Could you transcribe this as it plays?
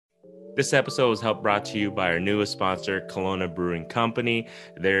This episode was helped brought to you by our newest sponsor, Kelowna Brewing Company.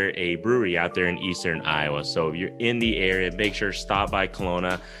 They're a brewery out there in Eastern Iowa. So if you're in the area, make sure to stop by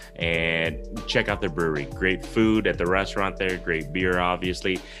Kelowna and check out their brewery. Great food at the restaurant there, great beer,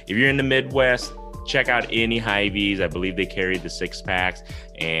 obviously. If you're in the Midwest, check out any Hy-Vees. I believe they carry the 6-packs,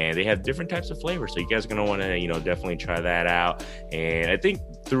 and they have different types of flavors. So you guys are going to want to, definitely try that out. And I think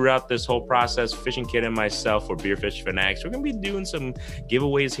throughout this whole process, Fishing Kid and myself for Beer Fish Fanatics, we're going to be doing some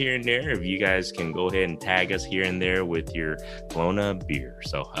giveaways here and there. If you guys can go ahead and tag us here and there with your Kelowna beer.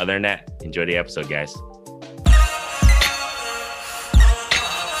 So other than that, enjoy the episode, guys.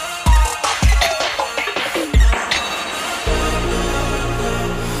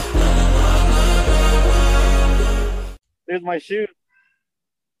 There's my shoe.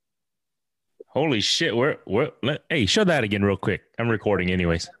 Holy shit. Hey, show that again real quick. I'm recording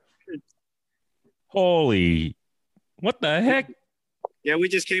anyways. Holy, what the heck? Yeah, we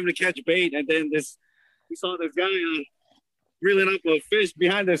just came to catch bait, and then we saw this guy reeling up a fish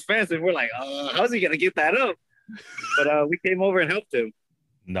behind this fence, and we're like, how's he going to get that up? But we came over and helped him.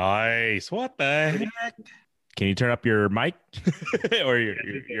 Nice. What the heck? Can you turn up your mic or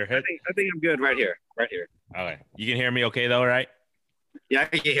your head? I think I'm good right here. Okay. You can hear me okay though, right? Yeah, I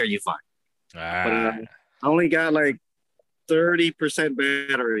can hear you fine. But I only got like 30%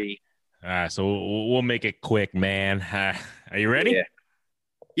 battery. So we'll make it quick, man. Are you ready?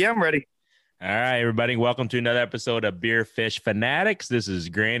 Yeah, I'm ready. All right, everybody. Welcome to another episode of Beer Fish Fanatics. This is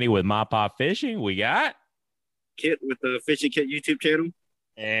Granny with MaPop Fishing. We got Kit with the Fishing Kit YouTube channel.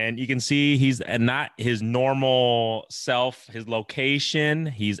 And you can see he's not his normal self, his location.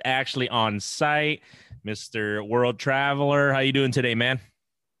 He's actually on site. Mr. World Traveler, how you doing today, man?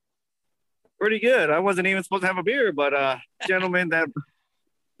 Pretty good. I wasn't even supposed to have a beer, but the gentleman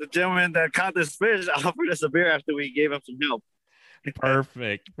that caught this fish offered us a beer after we gave him some help.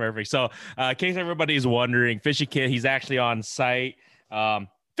 Perfect. So in case everybody's wondering, Fishing Kit, he's actually on site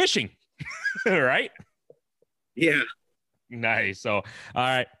fishing, right? Yeah. Nice. So, all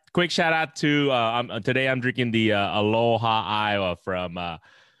right. Quick shout out to today I'm drinking the Aloha Iowa from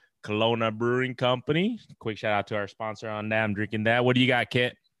Kelowna Brewing Company. Quick shout out to our sponsor on that. I'm drinking that. What do you got,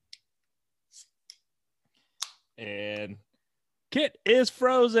 Kit? And Kit is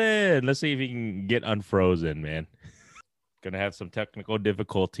frozen. Let's see if he can get unfrozen, man. Gonna have some technical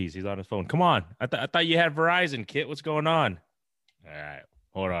difficulties. He's on his phone. Come on. I thought you had Verizon, Kit. What's going on? All right.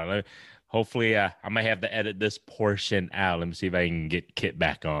 Hold on. Hopefully, I might have to edit this portion out. Let me see if I can get Kit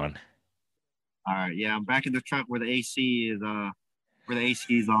back on. All right. Yeah, I'm back in the truck where the AC is on,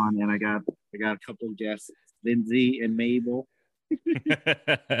 and I got a couple of guests, Lindsay and Mabel.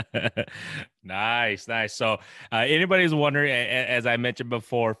 Nice. So anybody's wondering, as I mentioned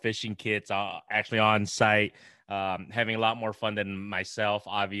before, Fishing Kit's actually on site. Having a lot more fun than myself,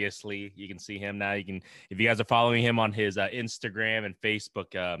 obviously. You can see him now. If you guys are following him on his Instagram and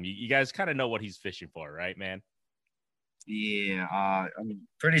Facebook, you guys kind of know what he's fishing for, right, man? Yeah, I'm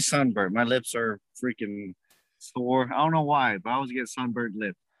pretty sunburnt. My lips are freaking sore. I don't know why, but I always get sunburnt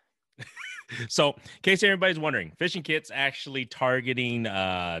lips. So, in case everybody's wondering, Fishing Kit's actually targeting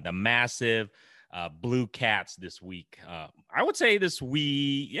the massive blue cats this week. I would say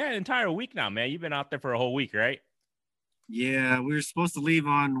entire week now, man. You've been out there for a whole week, right? Yeah, we were supposed to leave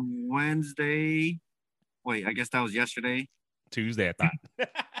on Wednesday. Wait, I guess that was yesterday. Tuesday, I thought.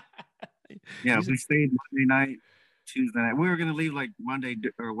 Yeah, we stayed Monday night, Tuesday night. We were gonna leave like Monday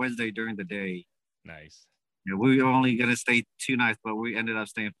or Wednesday during the day. Nice. Yeah, we were only gonna stay 2 nights, but we ended up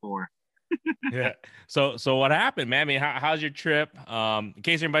staying 4. Yeah. So what happened, man? I mean, how's your trip? In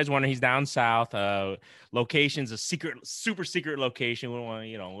case anybody's wondering, he's down south. Location's a super secret location.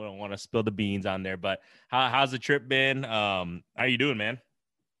 We don't want to spill the beans on there. But how's the trip been? How are you doing, man?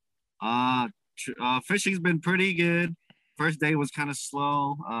 Fishing's been pretty good. First day was kind of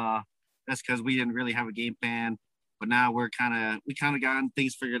slow. That's because we didn't really have a game plan. But now we kind of gotten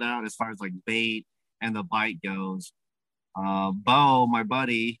things figured out as far as like bait and the bite goes. Bo, my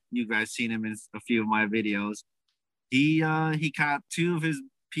buddy, you guys seen him in a few of my videos. He caught 2 of his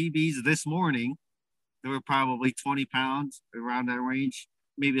PBs this morning. They were probably 20 pounds, around that range,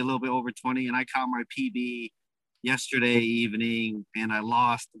 maybe a little bit over 20. And I caught my PB yesterday evening, and I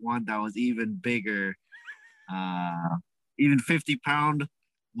lost one that was even bigger. Even 50-pound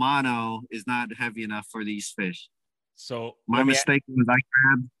mono is not heavy enough for these fish. So my mistake was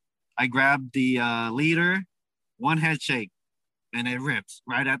I grabbed the leader, one head shake, and it ripped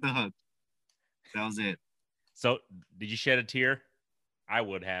right at the hook. That was it. So did you shed a tear? I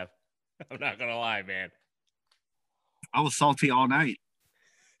would have. I'm not gonna lie, man. I was salty all night.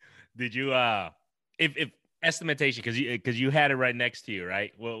 Did you if estimation, because you had it right next to you,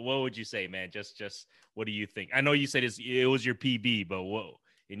 right? What would you say, man? Just what do you think? I know you said it was your PB, but what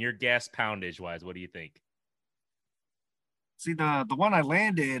in your gas poundage wise, what do you think? See, the one I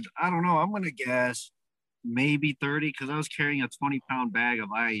landed, I don't know. I'm gonna guess maybe 30 because I was carrying a 20-pound bag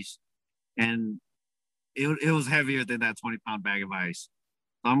of ice, and it was heavier than that 20-pound bag of ice.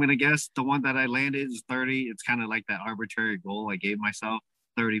 So I'm gonna guess the one that I landed is 30. It's kind of like that arbitrary goal I gave myself,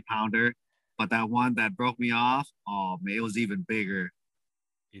 30-pounder. But that one that broke me off, oh man, it was even bigger.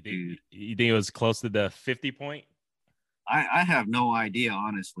 Dude. You think it was close to the 50 point? I have no idea,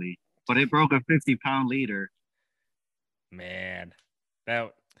 honestly. But it broke a 50-pound leader. Man,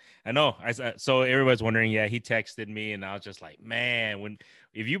 that I know. So everybody's wondering. Yeah, he texted me, and I was just like, man,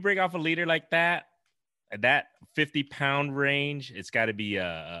 if you break off a leader like that, at that 50-pound range, it's got to be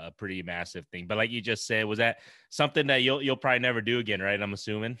a pretty massive thing. But like you just said, was that something that you'll probably never do again, right? I'm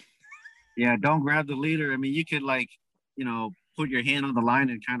assuming. Yeah, don't grab the leader. I mean, you could like, put your hand on the line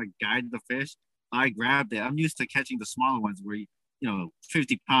and kind of guide the fish. I grabbed it. I'm used to catching the smaller ones where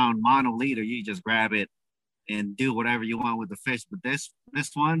 50-pound mono leader, you just grab it and do whatever you want with the fish. But this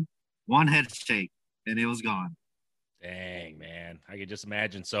one head shake and it was gone. Dang, man. I could just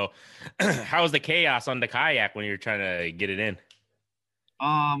imagine. So how was the chaos on the kayak when you were trying to get it in?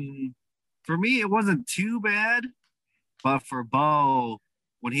 For me, it wasn't too bad, but for Bo,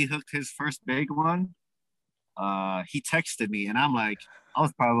 when he hooked his first big one, he texted me, and I'm like, I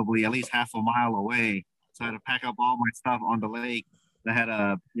was probably at least half a mile away, so I had to pack up all my stuff on the lake. I had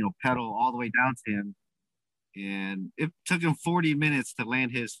to, pedal all the way down to him, and it took him 40 minutes to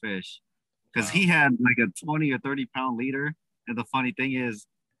land his fish because Wow. he had like a 20 or 30-pound leader. And the funny thing is,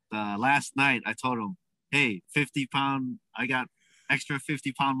 last night I told him, "Hey, 50-pound, I got extra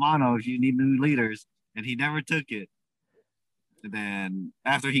 50-pound mono if you need new leaders," and he never took it. And then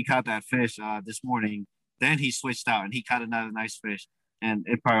after he caught that fish this morning, then he switched out and he caught another nice fish. And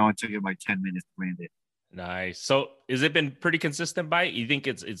it probably only took him like 10 minutes to land it. Nice. So has it been pretty consistent bite? You think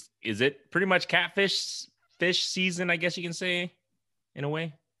is it pretty much catfish fish season, I guess you can say, in a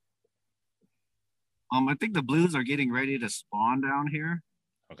way? I think the blues are getting ready to spawn down here.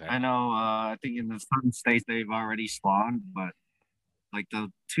 Okay. I know. I think in the southern states they've already spawned, but like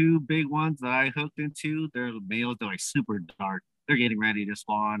the two big ones that I hooked into, they're males. They're like super dark. They're getting ready to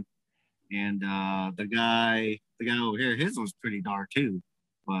spawn. And the guy over here, his was pretty dark too.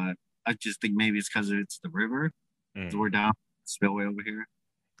 But I just think maybe it's because it's the river. So Mm, we're down spillway over here.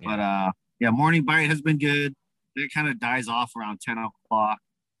 But yeah. yeah, morning bite has been good. It kind of dies off around 10 o'clock,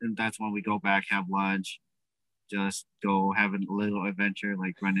 and that's when we go back, have lunch, just go have a little adventure,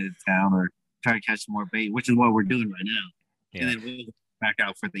 like run into town or try to catch some more bait, which is what we're doing right now. And Yeah. then we'll go back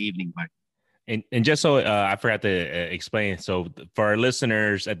out for the evening bite. And just so I forgot to explain. So for our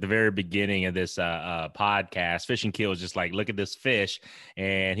listeners at the very beginning of this podcast, Fishing Kill was just like, look at this fish.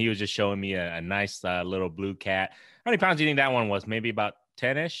 And he was just showing me a nice little blue cat. How many pounds do you think that one was? Maybe about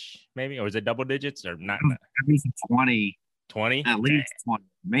 10-ish, maybe? Or is it double digits or not? At least 20, 20? at Dang. least 20,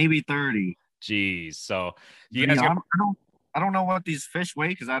 maybe 30. Geez. So you But, guys got. I don't know what these fish weigh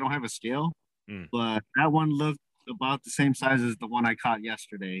because I don't have a scale, Mm. but that one looked about the same size as the one I caught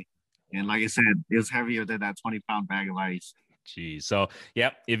yesterday. And like I said, it was heavier than that 20-pound bag of ice. Geez. So,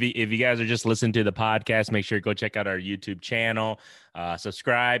 yep. If you guys are just listening to the podcast, make sure you go check out our YouTube channel,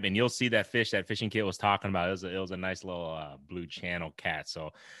 subscribe, and you'll see that fish that Fishing Kit was talking about. It was a nice little blue channel cat.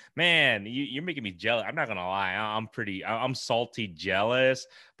 So, man, you're making me jealous. I'm not gonna lie. I'm salty jealous,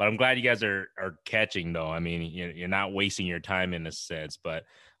 but I'm glad you guys are catching though. I mean, you're not wasting your time in a sense. But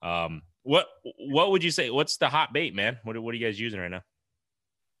what would you say? What's the hot bait, man? What are you guys using right now?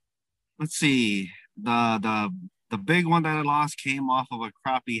 Let's see. The big one that I lost came off of a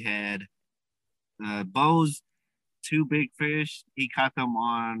crappie head. Bo's two big fish. He caught them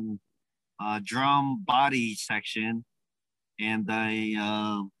on drum body section, and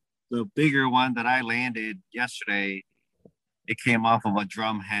the bigger one that I landed yesterday, it came off of a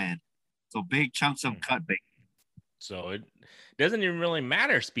drum head. So big chunks of cut bait. So it doesn't even really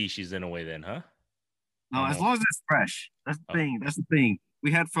matter species in a way, then, huh? No, as Almost. long as it's fresh. That's the Oh, thing. That's the thing.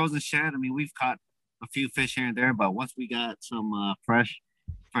 We had frozen shad. I mean, we've caught a few fish here and there, but once we got some fresh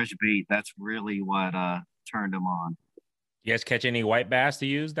bait, that's really what turned them on. you guys catch any white bass to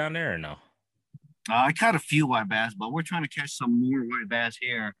use down there or no? I caught a few white bass, but we're trying to catch some more white bass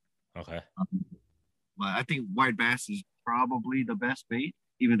here. Okay. But I think white bass is probably the best bait,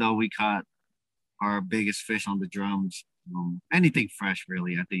 even though we caught our biggest fish on the drums. Anything fresh,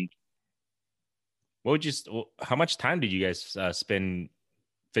 really, I think. How much time did you guys spend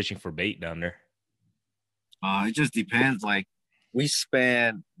fishing for bait down there? It just depends. Like we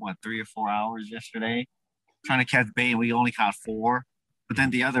spent what 3 or 4 hours yesterday, trying to catch bait, and we only caught 4. But then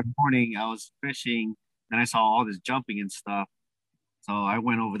the other morning, I was fishing, and I saw all this jumping and stuff. So I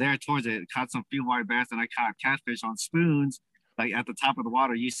went over there towards it, caught some field wide bass, and I caught catfish on spoons. Like at the top of the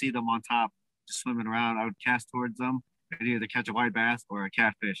water, you see them on top, just swimming around. I would cast towards them. I'd either catch a white bass or a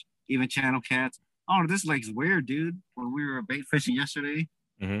catfish. Even channel cats. Oh, this lake's weird, dude. When we were bait fishing yesterday,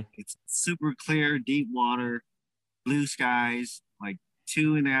 it's super clear, deep water, blue skies. Like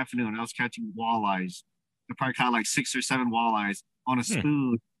 2 in the afternoon, I was catching walleyes. I probably caught like 6 or 7 walleyes on a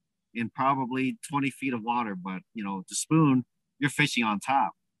spoon in probably 20 feet of water. But the spoon, you're fishing on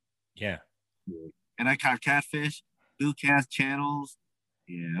top. Yeah. And I caught catfish, blue cast channels.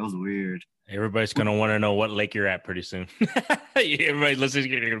 Yeah, it was weird. Everybody's gonna want to know what lake you're at pretty soon. Everybody listening,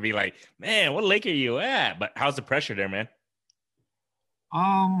 you're gonna be like, "Man, what lake are you at?" But how's the pressure there, man?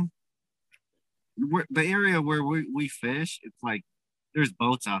 The area where we fish, it's like there's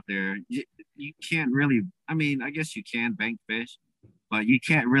boats out there. You can't really. I mean, I guess you can bank fish, but you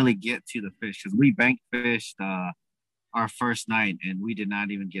can't really get to the fish because we bank fished our first night and we did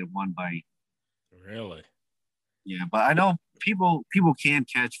not even get one bite. Really? Yeah, but I know people can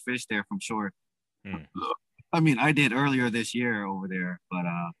catch fish there from shore. I mean, I did earlier this year over there, but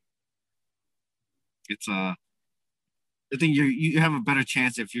it's I think you have a better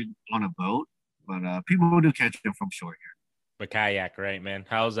chance if you're on a boat, but people do catch them from shore here. But kayak, right, man?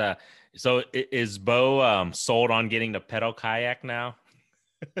 How's so is Bo sold on getting the pedal kayak now?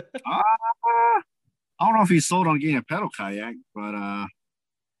 I don't know if he's sold on getting a pedal kayak, but I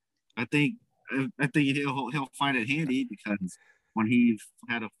think he'll find it handy because when he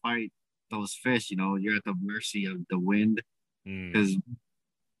had to fight those fish, you're at the mercy of the wind because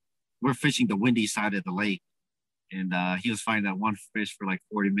we're fishing the windy side of the lake, and he was fighting that one fish for like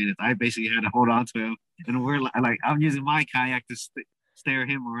 40 minutes. I basically had to hold on to him, and we're like, I'm using my kayak to stare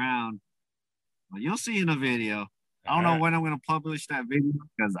him around. Well, you'll see in the video. I don't know when I'm going to publish that video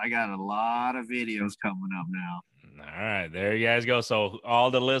because I got a lot of videos coming up now. All right, there you guys go. So all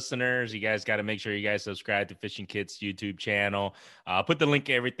the listeners, you guys got to make sure you guys subscribe to Fishing Kids YouTube channel. I'll put the link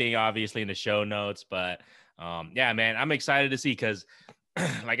to everything obviously in the show notes. But yeah, man, I'm excited to see because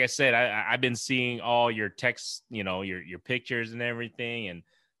like I said, I've been seeing all your texts, your pictures and everything, and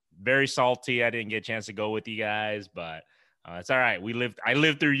very salty. I didn't get a chance to go with you guys, but it's all right. I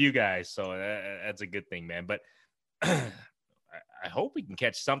lived through you guys, so that's a good thing, man. But I hope we can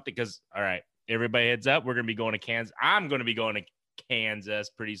catch something because, all right, everybody heads up. We're going to be going to Kansas. I'm going to be going to Kansas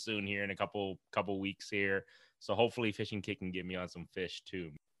pretty soon here in a couple weeks here. So hopefully Fishing Kid can get me on some fish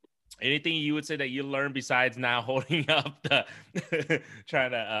too. Anything you would say that you learned besides now holding up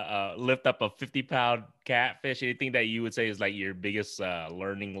trying to lift up a 50-pound catfish? Anything that you would say is like your biggest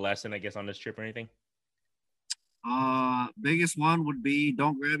learning lesson, I guess, on this trip or anything? Biggest one would be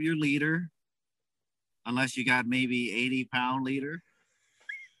don't grab your leader unless you got maybe 80-pound leader.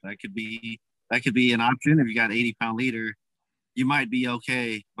 That could be an option. If you got 80-pound leader, you might be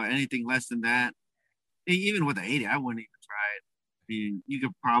okay. But anything less than that, even with the 80, I wouldn't even try it. I mean, you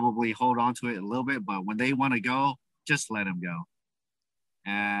could probably hold on to it a little bit, but when they want to go, just let them go.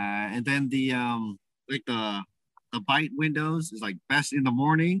 And then the bite windows is like best in the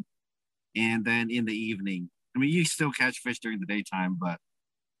morning and then in the evening. I mean, you still catch fish during the daytime, but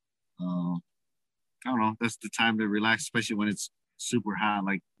I don't know. That's the time to relax, especially when it's super hot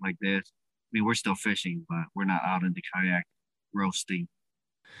like this. I mean, we're still fishing, but we're not out in the kayak roasting.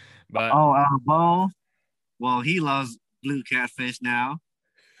 But Bo, well, he loves blue catfish now,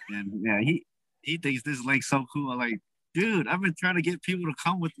 and yeah, he thinks this lake's so cool. I'm like, dude, I've been trying to get people to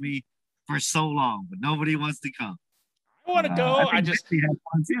come with me for so long, but nobody wants to come. I want to go. I just Lindsay had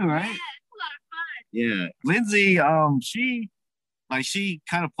fun too, right? Yeah, it's a lot of fun. Yeah, Lindsay, she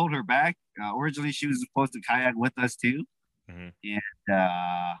kind of pulled her back. Originally, she was supposed to kayak with us too, and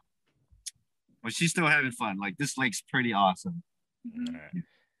but she's still having fun. Like this lake's pretty awesome. All right.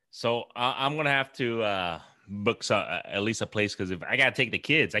 So I'm gonna have to book at least a place because if I gotta take the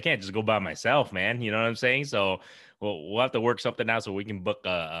kids, I can't just go by myself, man. You know what I'm saying? So we'll have to work something out so we can book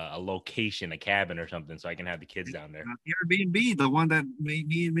a location, a cabin or something, so I can have the kids down there. Airbnb, the one that me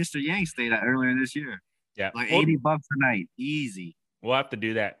and Mr. Yang stayed at earlier this year. Yeah, like $80 a night, easy. We'll have to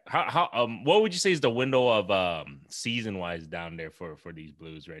do that. How what would you say is the window of season wise down there for these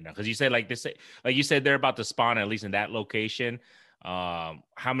blues right now? Because you said like you said they're about to spawn at least in that location.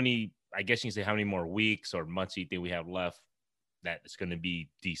 How many? I guess you can say how many more weeks or months do you think we have left that it's going to be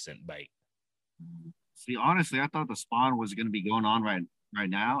decent bite? See, honestly, I thought the spawn was going to be going on right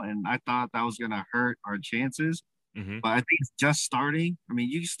now, and I thought that was going to hurt our chances. But I think it's just starting. I mean,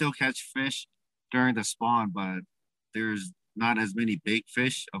 you can still catch fish during the spawn, but there's not as many big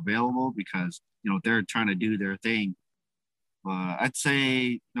fish available because they're trying to do their thing. But I'd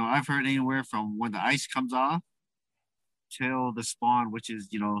say, I've heard anywhere from when the ice comes off till the spawn, which is,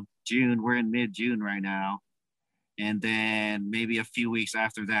 June. We're in mid-June right now. And then maybe a few weeks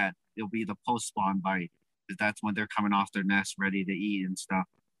after that, it'll be the post-spawn bite. Because that's when they're coming off their nest ready to eat and stuff.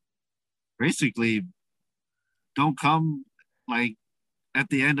 Basically, don't come like at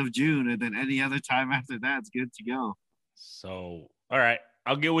the end of June, and then any other time after that's good to go. So, all right,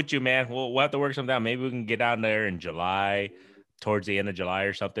 I'll get with you, man. We'll have to work something out. Maybe we can get down there in July, towards the end of July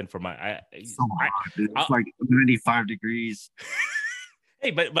or something. For So hot, dude. It's like 95 degrees.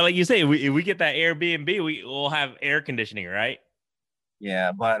 Hey, but like you say, if we get that Airbnb, we'll have air conditioning, right?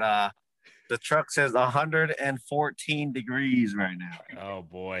 Yeah, but the truck says 114 degrees right now. Oh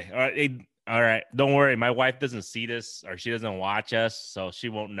boy. All right. Hey, all right. Don't worry. My wife doesn't see this or she doesn't watch us, so she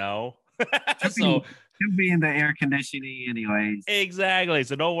won't know. So She'll be in the air conditioning anyways. exactly.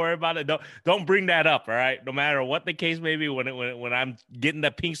 So don't worry about it. Don't bring that up. All right. No matter what the case may be, when I'm getting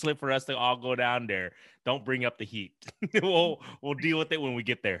the pink slip for us to all go down there, don't bring up the heat. we'll deal with it when we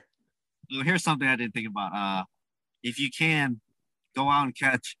get there. Well, here's something I didn't think about. If you can go out and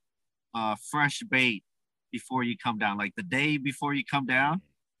catch fresh bait before you come down, like the day before you come down,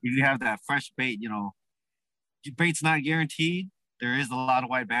 if you have that fresh bait, bait's not guaranteed. There is a lot of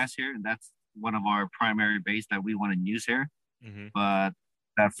white bass here, and that's one of our primary baits that we want to use here. Mm-hmm. But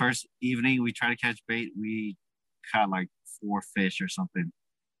that first evening we try to catch bait, we caught like 4 fish or something.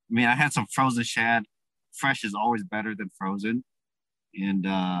 I mean, I had some frozen shad. Fresh is always better than frozen. And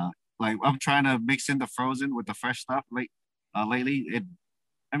like I'm trying to mix in the frozen with the fresh stuff lately.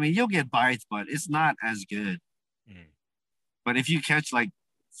 You'll get bites, but it's not as good. Mm. But if you catch like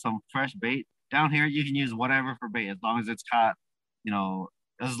some fresh bait down here, you can use whatever for bait as long as it's caught,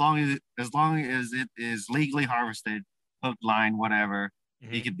 as long as it is legally harvested, hook, line, whatever.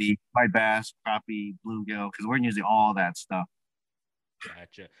 Mm-hmm. It could be white bass, crappie, bluegill, because we're using all that stuff.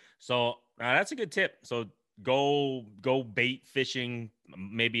 Gotcha. So that's a good tip. So go bait fishing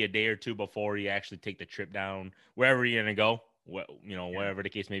maybe a day or two before you actually take the trip down wherever you're gonna go. Whatever the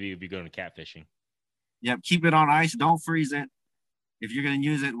case may be, if you're going catfishing. Yep, keep it on ice. Don't freeze it. If you're gonna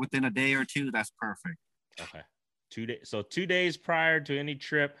use it within a day or two, that's perfect. Okay. 2 days. So 2 days prior to any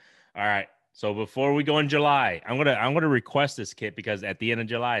trip. All right. So before we go in July, I'm gonna request this kit because at the end of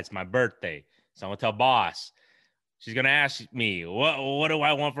July it's my birthday. So I'm gonna tell boss. She's gonna ask me, what do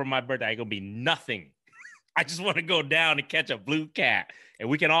I want for my birthday? I gonna be nothing. I just want to go down and catch a blue cat, and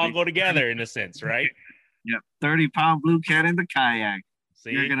we can all go together in a sense, right? Yep, 30-pound blue cat in the kayak.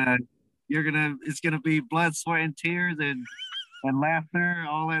 See? It's gonna be blood, sweat, and tears, and laughter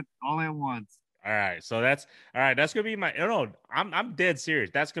all at once. All right, so that's all right. That's gonna be my. No, I'm dead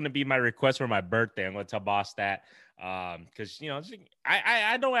serious. That's gonna be my request for my birthday. I'm gonna tell boss that, because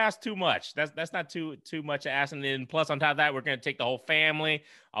I don't ask too much. That's not too much to ask. And then plus on top of that, we're gonna take the whole family.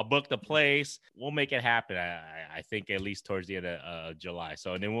 I'll book the place. We'll make it happen. I think at least towards the end of July.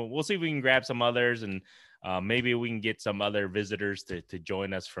 So and then we'll see if we can grab some others and maybe we can get some other visitors to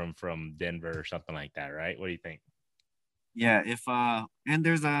join us from Denver or something like that. Right? What do you think? Yeah. And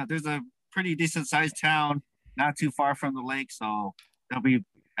there's a pretty decent sized town not too far from the lake, so there'll be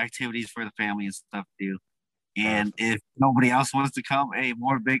activities for the family and stuff too. And if nobody else wants to come, hey,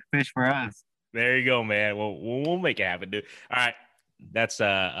 more big fish for us. There you go, man. We'll make it happen, dude. All right, that's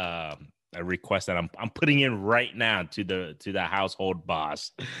a request that I'm putting in right now to the household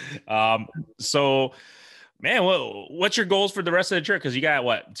boss. So. Man, what's your goals for the rest of the trip? Because you got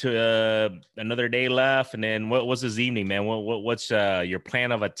another day left, and then what's this evening, man? What's your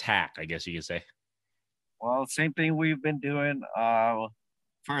plan of attack? I guess you could say. Well, same thing we've been doing.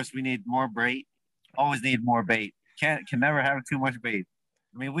 First, we need more bait. Always need more bait. Can never have too much bait.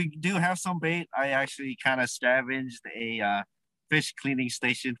 I mean, we do have some bait. I actually kind of scavenged a fish cleaning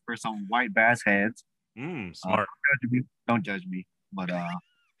station for some white bass heads. Smart. Don't judge me. But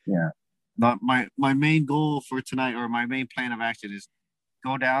yeah. My main goal for tonight, or my main plan of action, is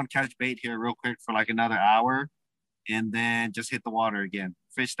go down, catch bait here real quick for like another hour, and then just hit the water again,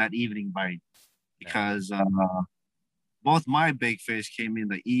 fish that evening bite, because both my big fish came in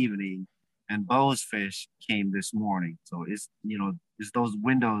the evening and Bo's fish came this morning. So it's those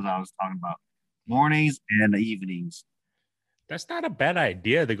windows I was talking about, mornings and evenings. That's not a bad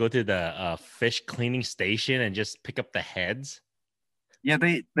idea to go to the fish cleaning station and just pick up the heads. Yeah,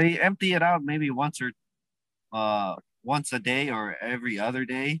 they empty it out maybe once a day or every other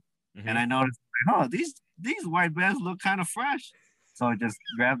day. Mm-hmm. And I noticed, these white bass look kind of fresh. So I just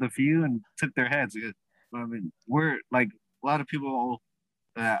grabbed a few and took their heads. I mean, we're like a lot of people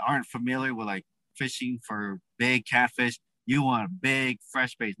that aren't familiar with like fishing for big catfish. You want big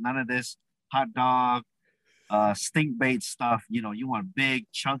fresh bait. None of this hot dog, stink bait stuff. You want big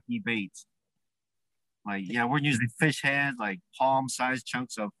chunky baits. Like, yeah, we're using fish heads, like palm-sized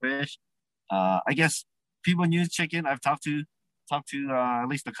chunks of fish. I guess people use chicken. I've talked to at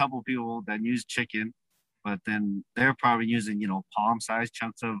least a couple of people that use chicken, but then they're probably using palm-sized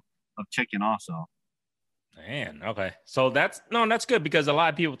chunks of chicken also. Man, okay. So that's good because a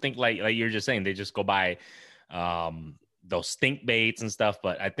lot of people think like you're just saying they just go buy those stink baits and stuff,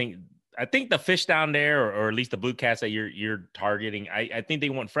 but I think the fish down there or at least the blue cats that you're targeting, I think they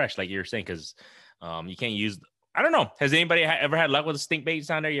want fresh like you're saying cuz you can't use I don't know. Has anybody ever had luck with the stink baits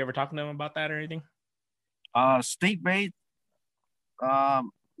down there? You ever talking to them about that or anything? Stink bait,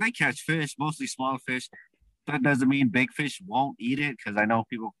 they catch fish, mostly small fish. That doesn't mean big fish won't eat it because I know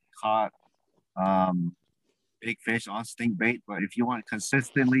people caught um big fish on stink bait. But if you want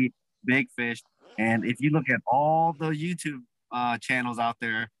consistently big fish, and if you look at all the YouTube channels out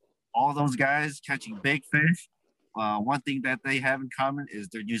there, all those guys catching big fish, one thing that they have in common is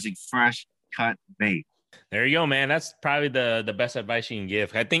they're using fresh cut bait. There you go, man. That's probably the best advice you can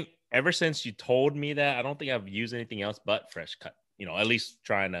give. I think ever since you told me that, I don't think I've used anything else but fresh cut. At least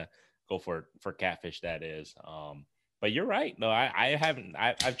trying to go for catfish. That is. But you're right. No, I haven't.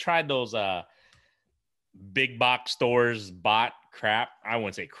 I've tried those big box stores bought crap. I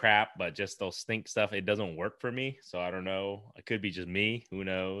wouldn't say crap, but just those stink stuff. It doesn't work for me. So I don't know. It could be just me. Who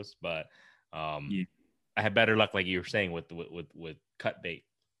knows? But yeah. I had better luck, like you were saying, with cut bait.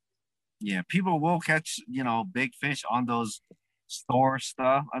 Yeah, people will catch, big fish on those store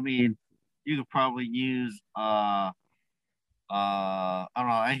stuff. I mean, you could probably use I don't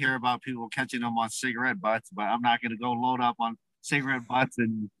know, I hear about people catching them on cigarette butts, but I'm not gonna go load up on cigarette butts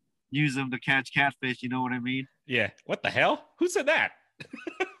and use them to catch catfish, you know what I mean? Yeah. What the hell? Who said that?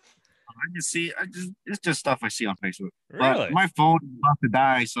 It's just stuff I see on Facebook. Really? But my phone is about to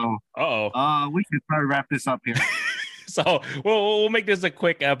die, so we should probably wrap this up here. So we'll make this a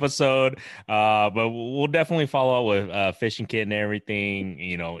quick episode, but we'll definitely follow up with Fishing Kit and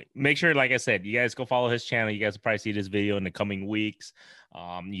everything. Make sure, like I said, you guys go follow his channel. You guys will probably see this video in the coming weeks.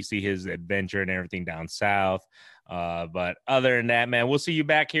 You see his adventure and everything down south. But other than that, man, we'll see you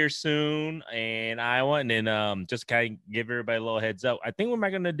back here soon in Iowa. And then just kind of give everybody a little heads up. I think we're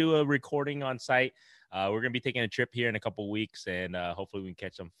going to do a recording on site. We're going to be taking a trip here in a couple weeks, and hopefully we can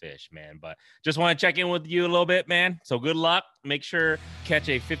catch some fish, man. But just want to check in with you a little bit, man. So good luck. Make sure catch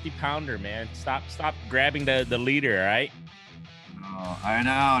a 50-pounder, man. Stop grabbing the leader, all right? Oh, I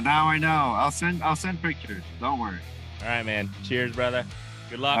know. Now I know. I'll send pictures. Don't worry. All right, man. Cheers, brother.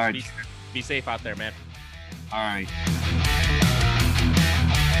 Good luck. Right. Be safe out there, man. All right.